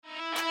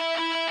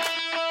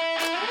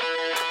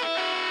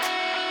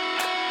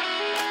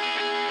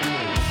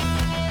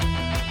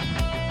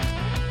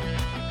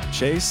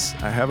Chase,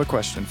 I have a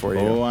question for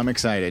you. Oh, I'm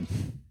excited.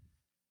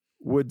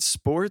 Would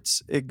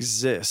sports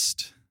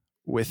exist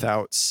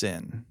without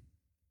sin?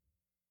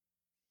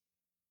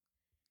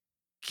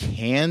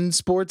 Can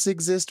sports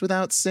exist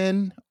without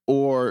sin?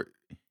 Or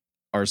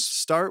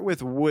Start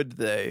with would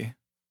they,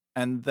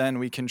 and then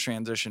we can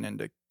transition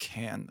into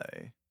can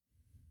they?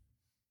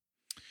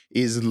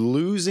 is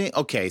losing...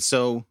 Okay,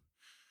 so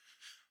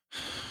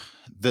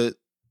the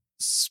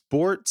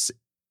sports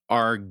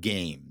are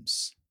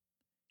games.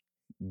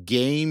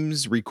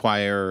 Games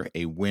require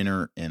a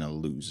winner and a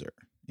loser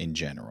in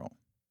general.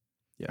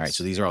 Yes. All right,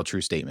 so these are all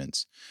true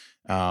statements.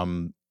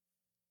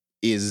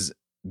 Is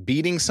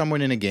beating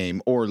someone in a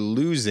game or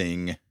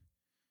losing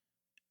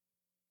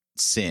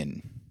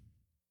sin?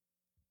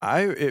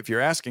 If you're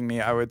asking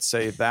me, I would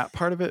say that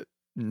part of it,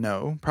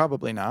 no,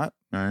 probably not.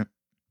 All right.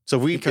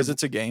 So Because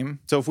it's a game.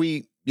 So if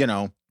we,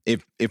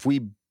 if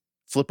we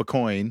flip a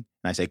coin and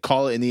I say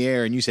call it in the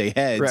air and you say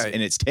heads Right.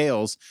 and it's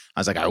tails,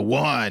 I was like, I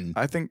won.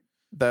 I think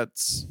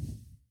that's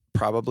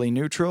probably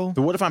neutral.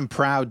 But what if I'm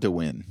proud to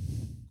win?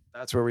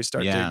 That's where we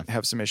start Yeah. to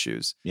have some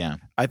issues. Yeah.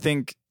 I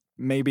think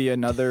maybe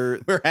another,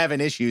 We're having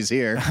issues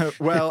here.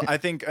 well, I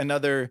think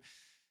another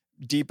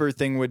deeper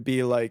thing would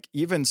be like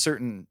even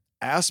certain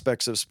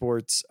aspects of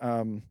sports.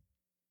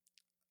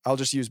 I'll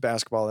just use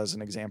basketball as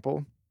an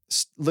example.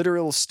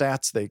 Literal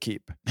stats they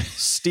keep.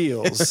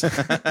 Steals.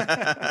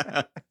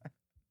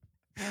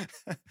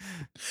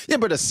 Yeah,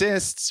 but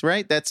assists,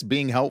 right? That's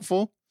being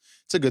helpful.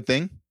 It's a good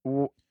thing.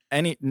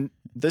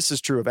 This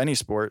is true of any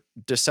sport.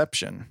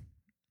 Deception.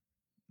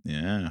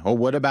 Yeah. Well,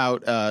 what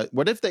about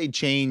what if they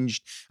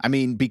changed? I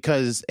mean,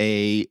 because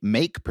a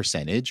make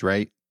percentage,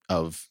 right,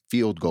 of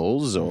field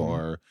goals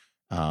or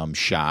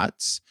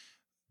shots.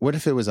 What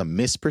if it was a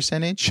miss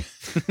percentage?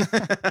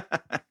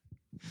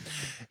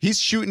 He's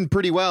shooting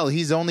pretty well.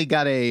 He's only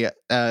got a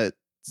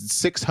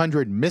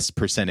 600 miss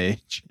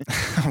percentage.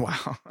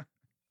 Wow.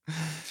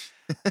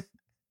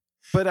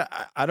 But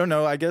I don't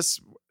know. I guess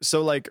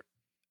so. Like,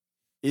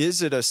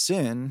 is it a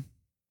sin?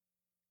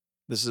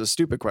 This is a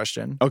stupid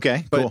question.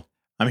 Okay, But- cool.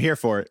 I'm here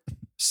for it.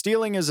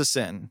 Stealing is a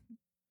sin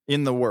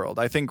in the world.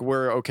 I think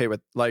we're okay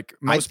with, like,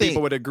 most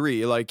people would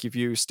agree. Like, if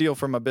you steal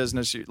from a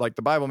business, like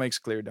the Bible makes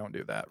clear, don't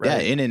do that. Right. Yeah,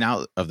 in and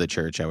out of the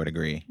church, I would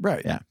agree.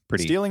 Right. Yeah,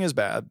 pretty. Stealing is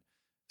bad.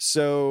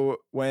 So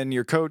when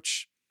your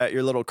coach at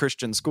your little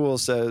Christian school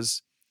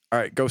says, all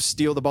right, go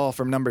steal the ball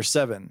from number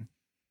 7,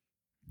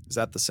 is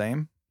that the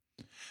same?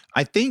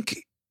 I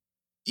think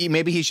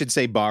maybe he should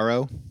say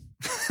borrow.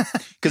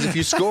 Because if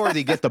you score,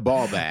 they get the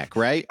ball back,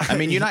 right? I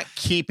mean, you're not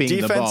keeping the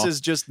Defense ball. is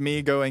just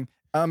me going,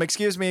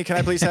 excuse me, can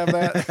I please have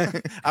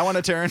that? I want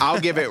to turn. I'll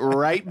give it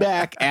right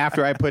back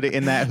after I put it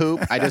in that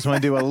hoop. I just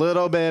want to do a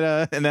little bit,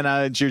 and then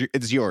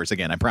it's yours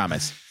again. I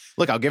promise.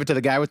 Look, I'll give it to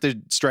the guy with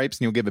the stripes,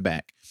 and he'll give it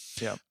back.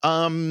 Yeah.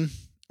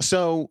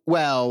 So,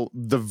 well,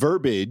 the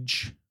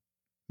verbiage,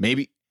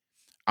 maybe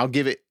I'll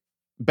give it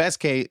best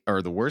case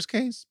or the worst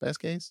case, best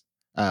case.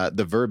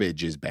 The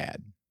verbiage is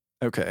bad.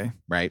 Okay.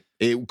 Right.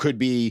 It could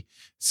be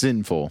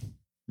sinful.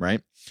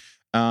 Right.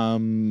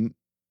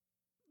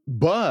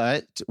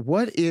 But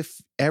what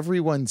if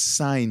everyone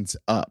signs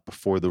up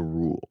for the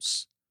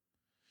rules?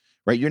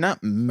 Right. You're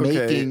not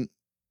making.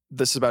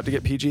 This is about to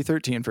get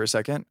PG-13 for a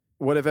second.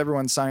 What if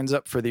everyone signs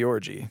up for the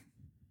orgy?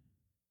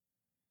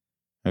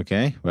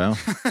 Okay. Well,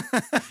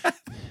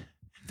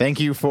 thank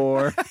you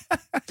for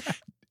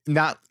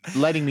not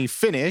letting me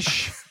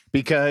finish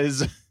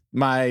because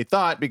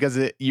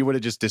you would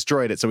have just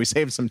destroyed it. So we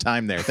saved some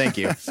time there. Thank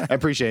you. I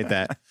appreciate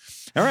that.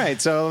 All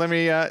right. So let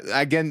me,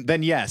 again,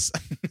 then yes.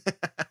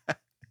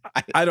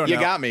 I don't know. You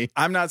got me.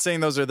 I'm not saying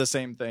those are the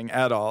same thing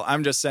at all.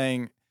 I'm just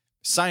saying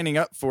signing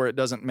up for it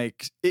doesn't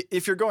make,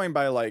 if you're going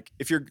by like,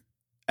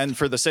 and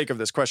for the sake of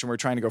this question, we're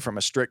trying to go from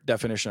a strict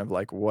definition of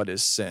like, what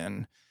is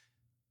sin?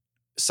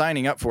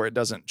 Signing up for it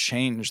doesn't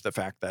change the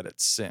fact that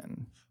it's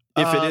sin.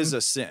 If it is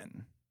a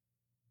sin,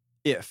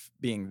 if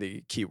being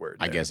the key word.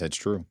 I guess that's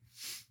true.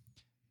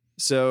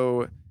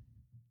 So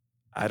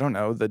I don't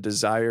know, the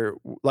desire,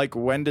 like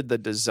when did the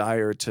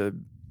desire to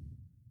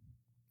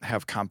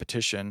have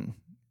competition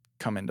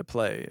come into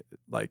play?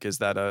 Like, is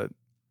that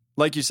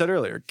like you said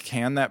earlier,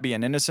 can that be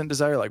an innocent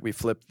desire? Like we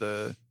flip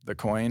the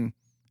coin,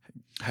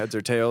 heads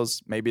or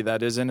tails. Maybe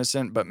that is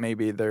innocent, but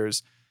maybe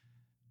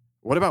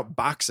what about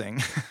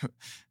boxing?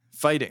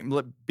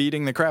 Fighting,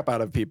 beating the crap out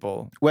of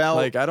people. Well,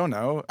 like, I don't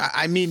know.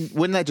 I mean,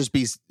 wouldn't that just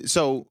be,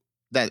 so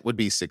that would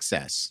be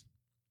success.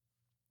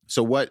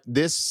 So what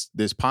this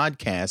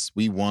podcast,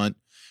 we want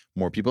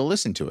more people to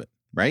listen to it,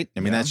 right? I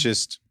mean, that's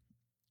just,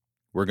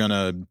 we're going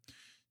to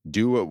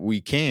do what we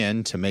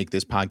can to make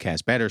this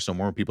podcast better so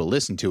more people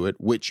listen to it,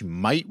 which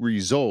might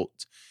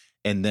result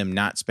in them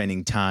not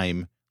spending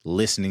time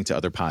listening to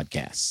other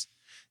podcasts.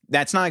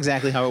 That's not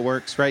exactly how it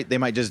works, right? They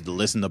might just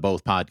listen to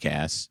both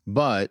podcasts,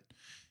 but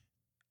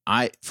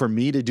for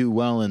me to do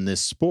well in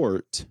this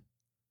sport,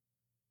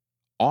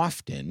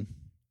 often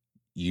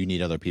you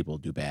need other people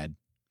to do bad.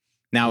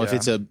 Now, if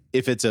it's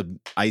a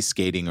ice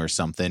skating or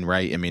something,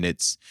 right? I mean,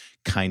 it's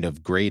kind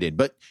of graded,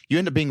 but you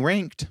end up being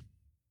ranked.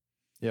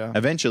 Yeah.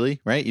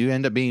 Eventually, right? You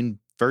end up being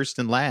first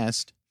and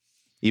last,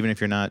 even if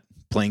you're not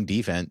playing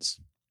defense.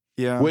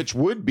 Yeah. Which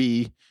would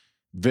be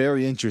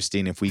very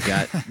interesting if we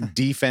got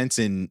defense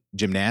in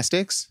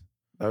gymnastics.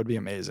 That would be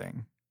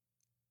amazing.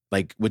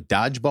 Like with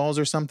dodgeballs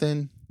or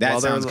something. That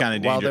sounds kind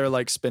of dangerous. While they're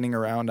like spinning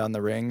around on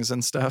the rings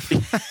and stuff.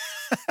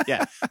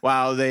 Yeah.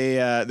 While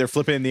they're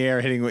flipping in the air,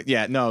 hitting with,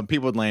 no,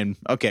 people would land.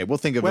 Okay, we'll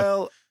think of it.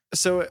 Well,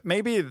 so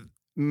maybe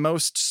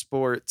most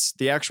sports,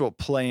 the actual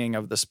playing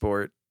of the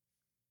sport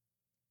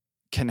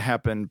can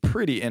happen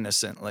pretty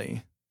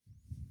innocently.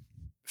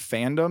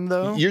 Fandom,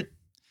 though?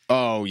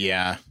 Oh,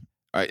 yeah.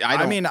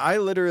 I mean,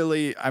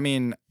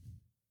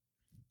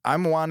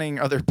 I'm wanting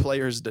other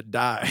players to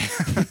die.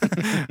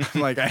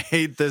 I'm like, I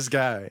hate this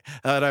guy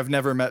that I've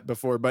never met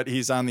before, but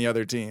he's on the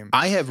other team.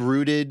 I have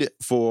rooted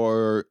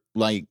for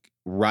like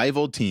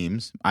rival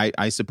teams.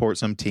 I support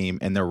some team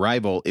and their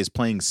rival is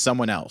playing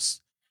someone else.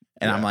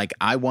 And I'm like,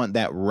 I want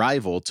that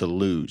rival to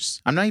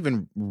lose. I'm not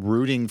even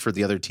rooting for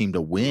the other team to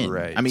win.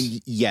 Right. I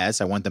mean,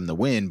 yes, I want them to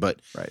win, but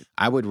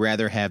I would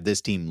rather have this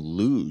team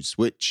lose,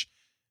 which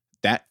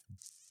that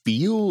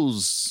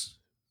feels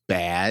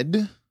bad.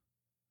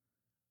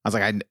 I was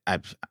like,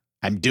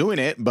 I'm doing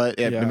it, but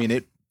I mean,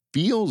 it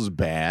feels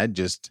bad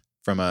just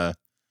from a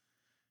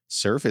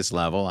surface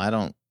level. I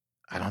don't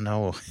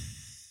know.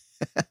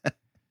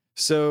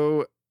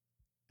 So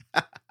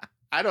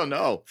I don't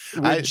know.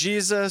 Would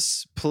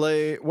Jesus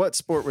play? What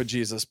sport would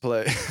Jesus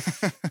play?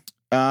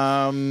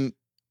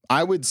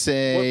 I would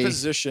say. What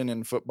position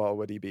in football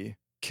would he be?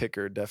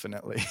 Kicker,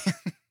 definitely.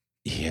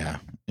 Yeah.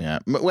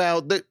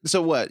 Well,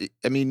 so what?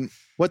 I mean,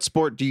 what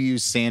sport do you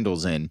use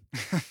sandals in?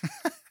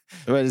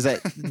 What is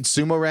that?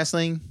 Sumo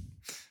wrestling?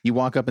 You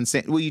walk up and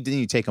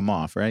you take them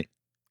off, right?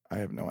 I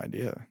have no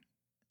idea.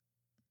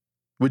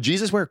 Would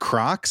Jesus wear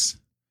Crocs?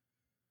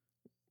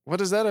 What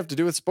does that have to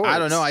do with sports? I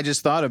don't know. I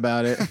just thought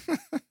about it.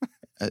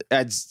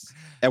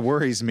 That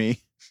worries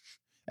me.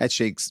 That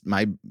shakes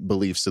my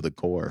beliefs to the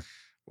core.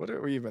 What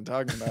are we even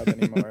talking about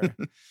anymore?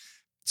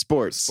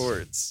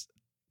 Sports.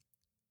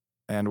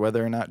 And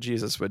whether or not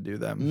Jesus would do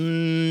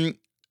them.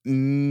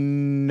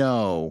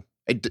 No.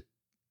 But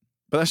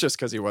that's just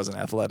because he wasn't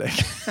athletic.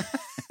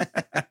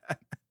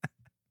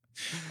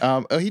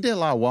 He did a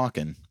lot of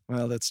walking.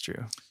 Well, that's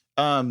true.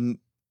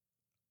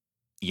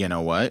 You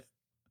know what?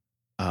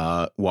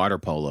 Water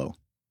polo.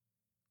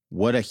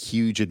 What a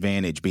huge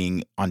advantage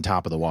being on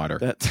top of the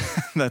water.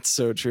 That's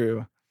so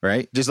true.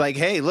 Right? Just like,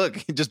 hey,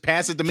 look, just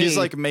pass it to me. He's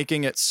like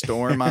making it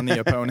storm on the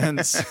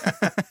opponents.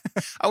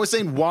 I was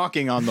saying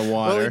walking on the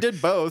water. Well, he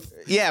did both.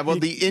 Yeah, well,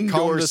 the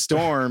indoor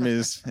storm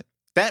is,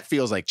 that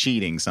feels like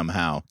cheating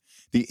somehow.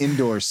 The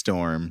indoor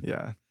storm.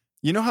 Yeah.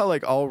 You know how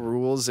like all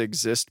rules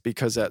exist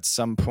because at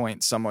some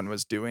point someone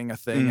was doing a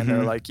thing and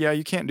they're like, yeah,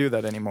 you can't do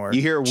that anymore.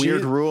 You hear a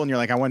weird rule and you're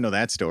like, I want to know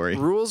that story.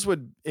 Rules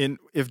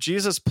if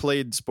Jesus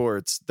played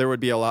sports, there would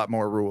be a lot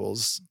more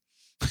rules.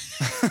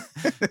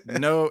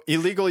 No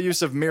illegal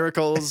use of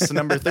miracles,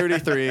 number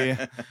 33.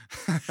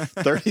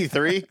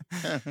 33?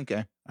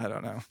 Okay. I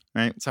don't know.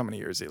 Right. It's how many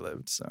years he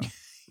lived. So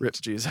rip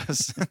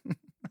Jesus.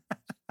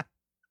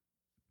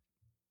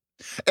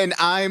 And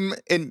I'm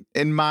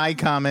in my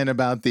comment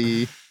about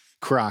the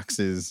Crocs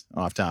is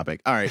off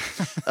topic. All right.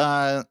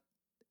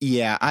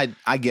 Yeah, I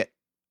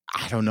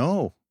don't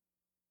know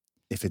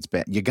if it's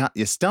bad.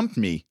 You stumped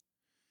me.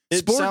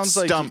 Sports sounds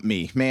like stumped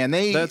me, man.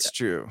 That's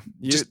true.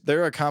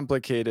 They're a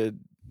complicated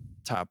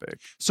topic.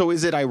 So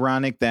is it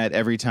ironic that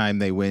every time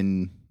they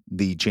win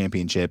the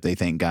championship, they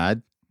thank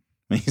God?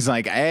 He's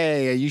like,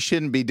 hey, you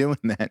shouldn't be doing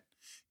that.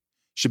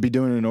 Should be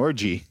doing an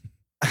orgy.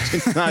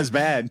 It's not as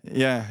bad.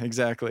 Yeah,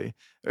 exactly.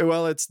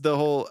 Well, it's the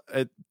whole.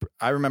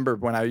 I remember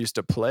when I used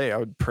to play, I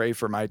would pray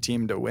for my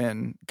team to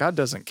win. God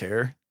doesn't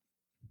care,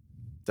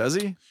 does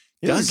he?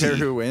 He doesn't care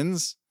who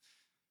wins.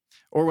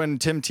 Or when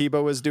Tim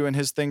Tebow was doing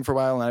his thing for a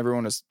while, and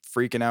everyone was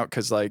freaking out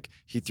because like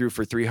he threw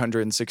for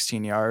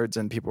 316 yards,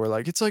 and people were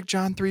like, "It's like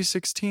John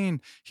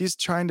 3:16." He's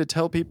trying to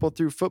tell people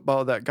through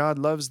football that God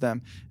loves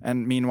them,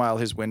 and meanwhile,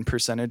 his win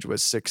percentage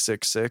was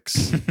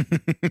 666.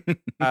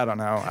 I don't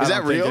know. Is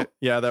that real?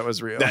 Yeah, that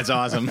was real. That's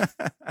awesome.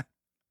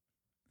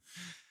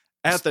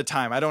 At the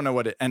time, I don't know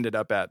what it ended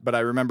up at, but I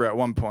remember at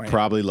one point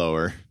probably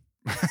lower.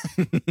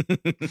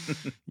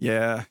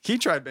 Yeah, he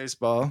tried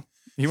baseball.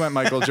 He went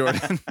Michael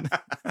Jordan.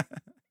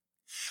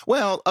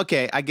 Well,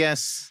 okay, I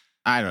guess,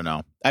 I don't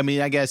know. I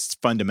mean, I guess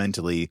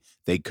fundamentally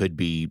they could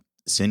be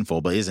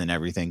sinful, but isn't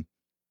everything?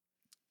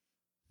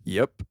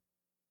 Yep.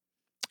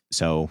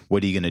 So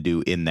what are you going to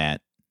do in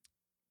that?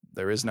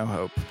 There is no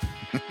hope.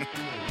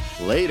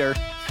 Later.